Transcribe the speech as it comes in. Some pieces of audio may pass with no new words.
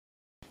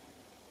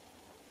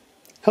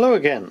Hello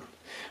again.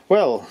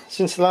 Well,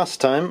 since the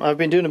last time I've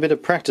been doing a bit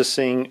of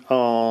practicing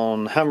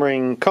on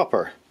hammering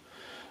copper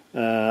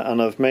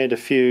and I've made a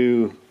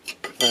few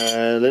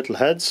little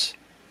heads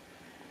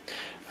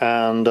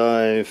and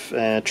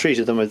I've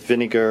treated them with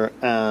vinegar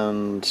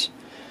and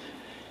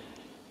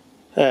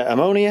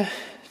ammonia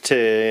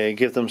to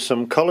give them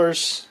some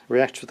colours,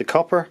 react with the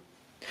copper,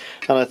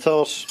 and I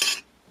thought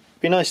it'd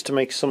be nice to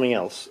make something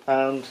else.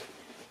 And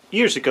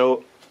years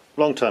ago,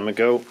 long time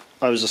ago,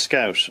 I was a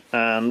scout,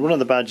 and one of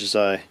the badges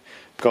I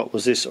got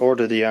was this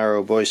Order the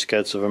Arrow Boy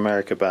Scouts of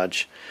America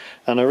badge,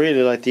 and I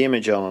really liked the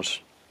image on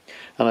it,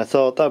 and I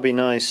thought that'd be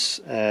nice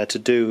to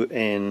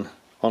do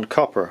on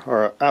copper,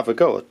 or have a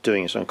go at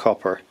doing it on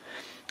copper,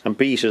 and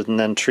beat it and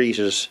then treat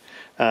it,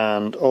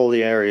 and all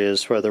the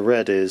areas where the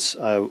red is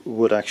I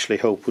would actually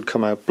hope would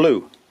come out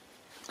blue.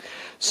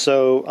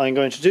 So I'm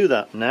going to do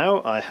that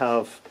now. I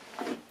have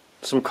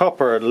some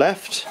copper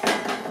left.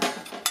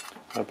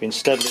 I've been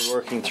steadily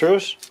working through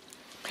it,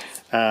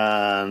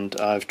 and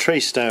I've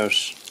traced out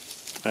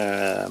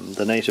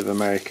the Native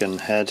American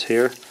head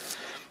here,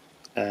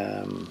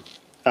 and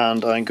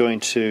I'm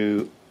going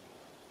to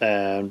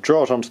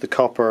draw it onto the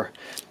copper,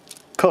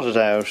 cut it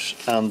out,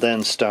 and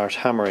then start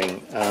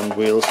hammering, and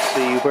we'll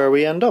see where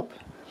we end up.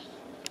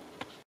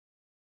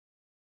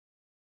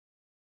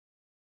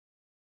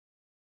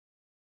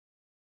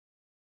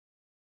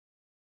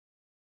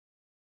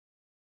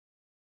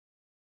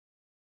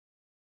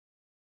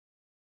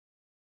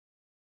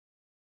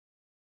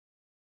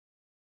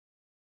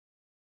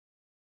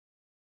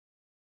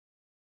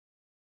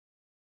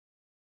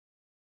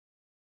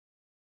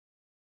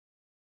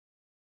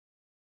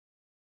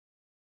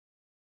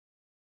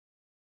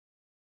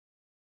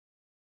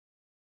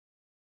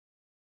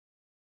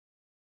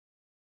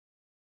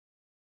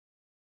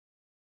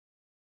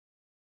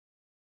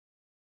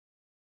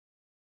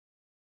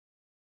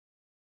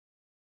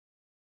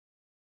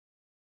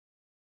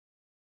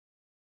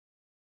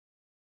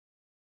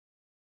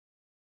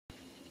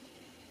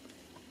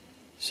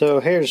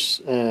 So here's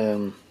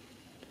the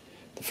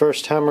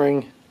first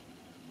hammering.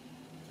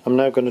 I'm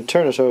now going to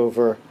turn it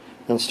over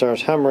and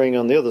start hammering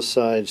on the other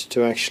side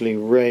to actually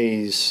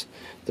raise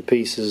the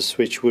pieces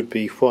which would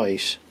be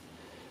white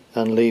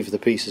and leave the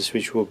pieces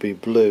which would be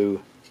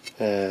blue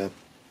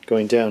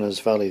going down as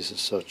valleys as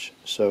such.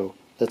 So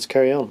let's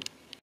carry on.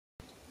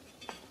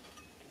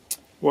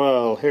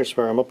 Well, here's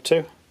where I'm up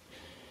to.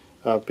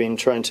 I've been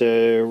trying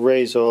to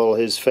raise all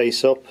his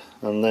face up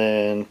and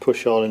then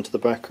push all into the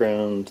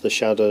background, the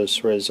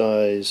shadows where his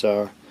eyes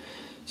are.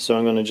 So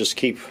I'm going to just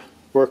keep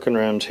working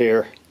around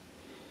here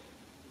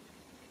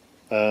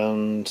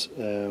and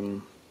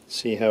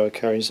see how it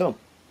carries on.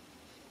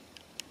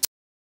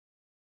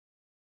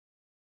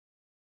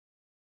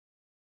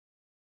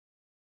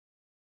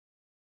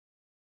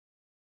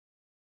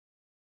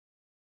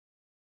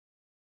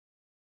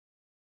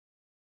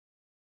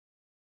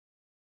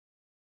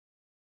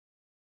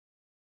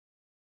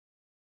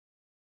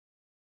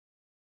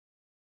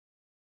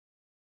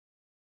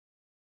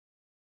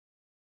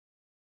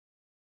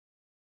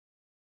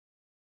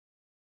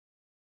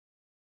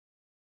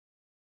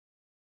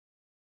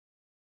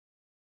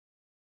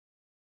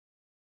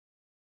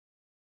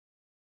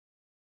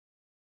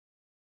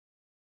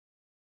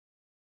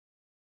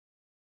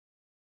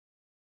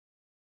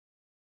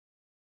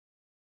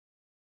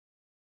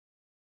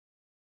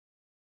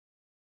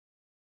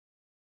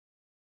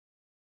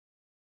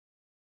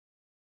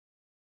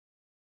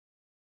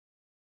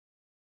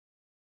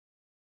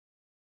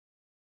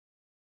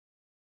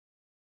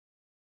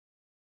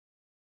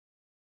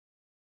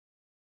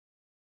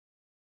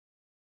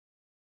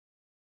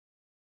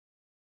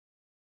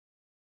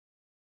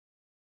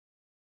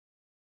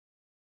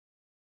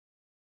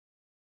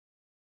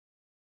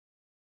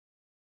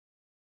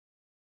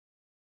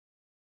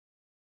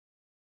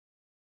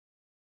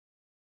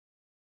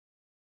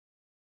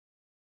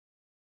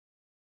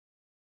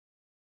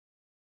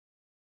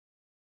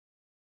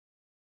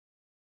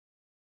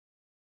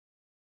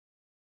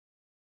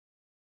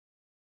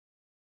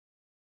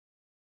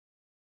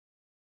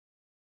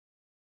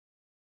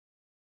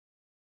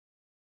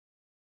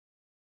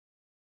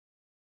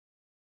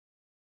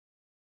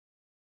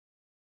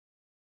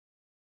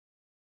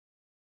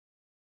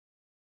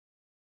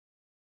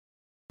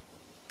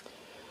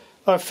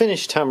 I've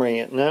finished hammering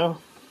it now.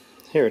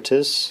 Here it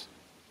is.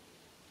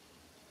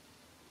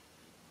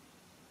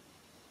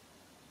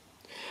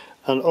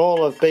 And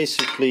all I've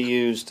basically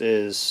used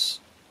is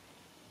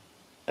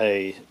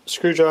a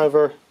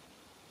screwdriver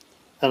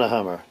and a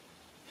hammer.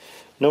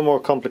 No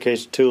more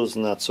complicated tools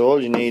than that. So all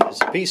you need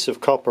is a piece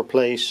of copper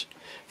plate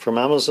from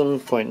Amazon,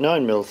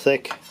 0.9mm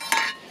thick,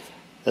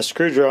 a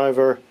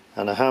screwdriver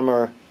and a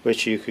hammer,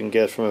 which you can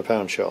get from a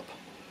pound shop.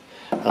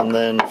 And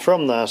then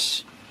from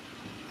that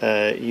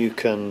you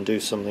can do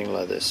something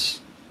like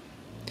this.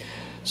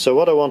 So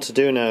what I want to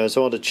do now is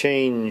I want to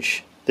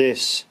change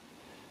this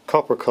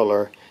copper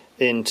colour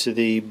into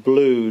the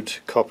blued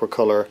copper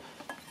colour,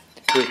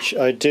 which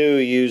I do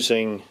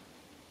using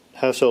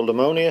household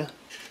ammonia,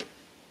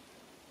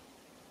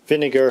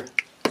 vinegar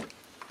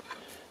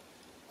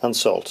and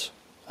salt.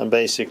 And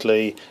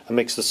basically I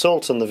mix the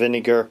salt and the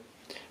vinegar,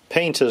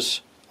 paint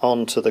it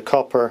onto the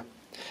copper,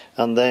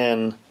 and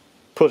then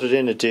put it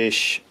in a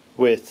dish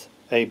with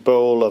a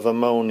bowl of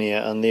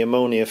ammonia, and the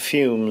ammonia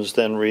fumes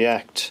then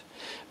react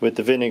with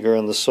the vinegar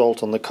and the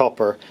salt on the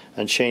copper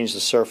and change the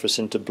surface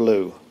into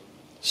blue.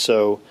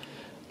 So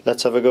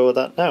let's have a go at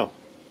that now.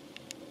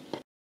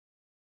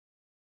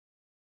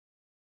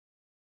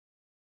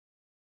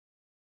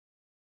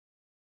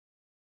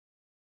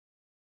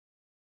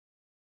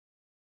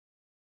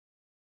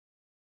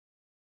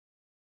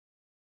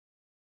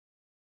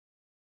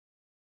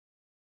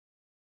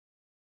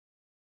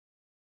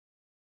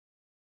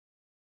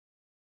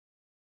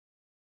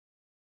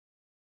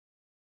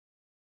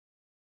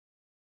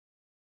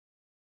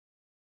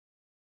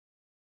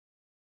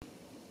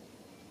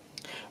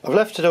 I've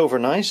left it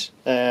overnight.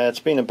 It's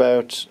been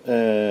about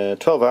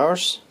 12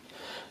 hours.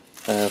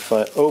 If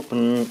I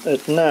open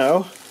it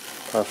now,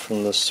 apart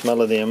from the smell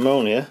of the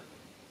ammonia,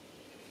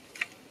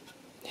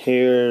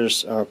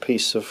 here's our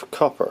piece of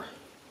copper.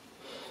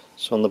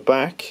 So on the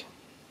back,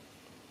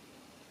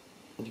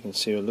 you can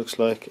see what it looks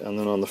like, and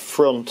then on the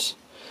front,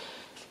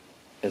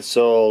 it's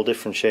all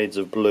different shades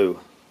of blue.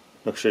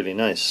 Looks really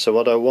nice. So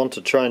what I want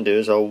to try and do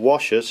is I'll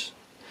wash it,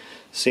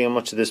 see how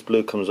much of this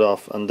blue comes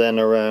off, and then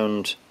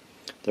around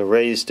the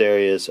raised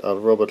areas I'll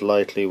rub it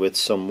lightly with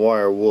some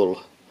wire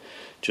wool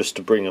just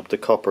to bring up the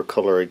copper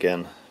colour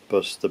again.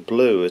 But the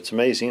blue, it's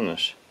amazing, isn't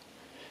it?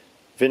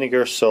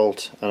 Vinegar,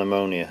 salt and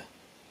ammonia,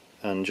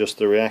 and just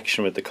the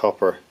reaction with the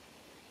copper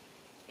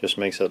just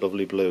makes that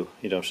lovely blue.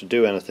 You don't have to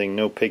do anything,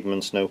 no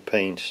pigments, no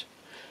paint,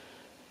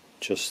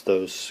 just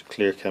those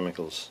clear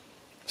chemicals.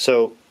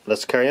 So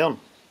let's carry on.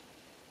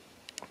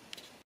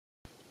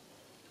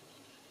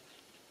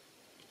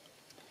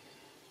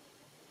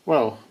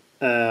 Well,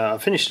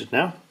 I've finished it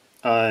now.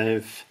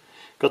 I've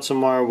got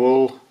some wire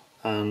wool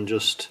and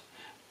just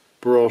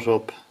brought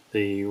up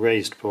the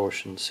raised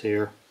portions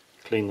here,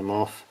 clean them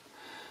off.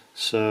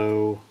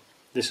 So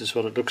this is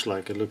what it looks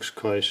like. It looks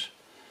quite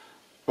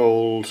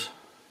old,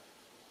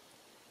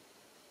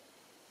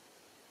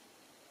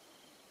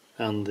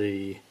 and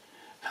the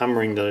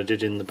hammering that I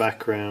did in the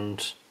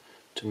background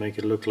to make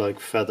it look like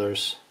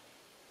feathers,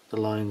 the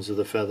lines of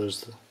the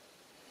feathers,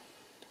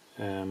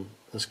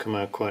 has come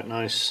out quite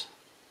nice.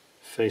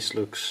 Face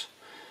looks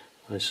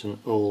nice and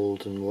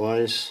old and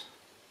wise,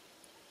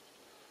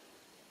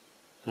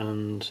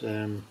 and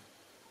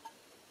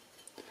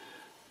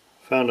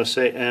found I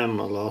say a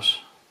lot.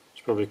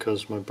 It's probably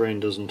because my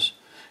brain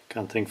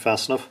can't think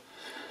fast enough.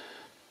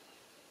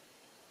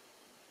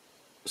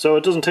 So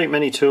it doesn't take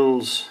many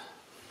tools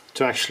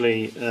to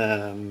actually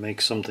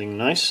make something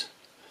nice.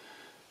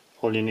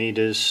 All you need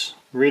is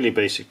really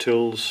basic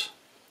tools,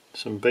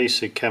 some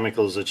basic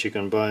chemicals that you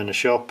can buy in a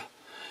shop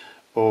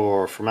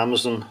or from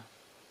Amazon.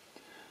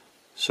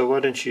 So why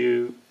don't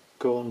you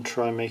go and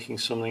try making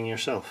something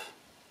yourself?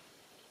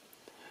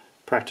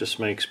 Practice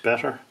makes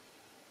better,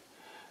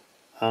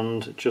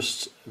 and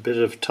just a bit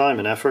of time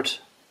and effort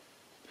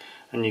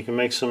and you can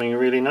make something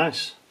really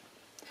nice.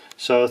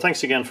 So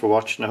thanks again for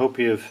watching. I hope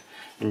you've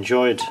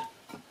enjoyed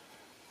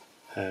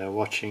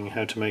watching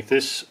how to make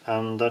this,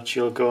 and that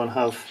you'll go and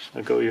have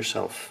a go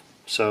yourself.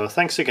 So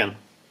thanks again.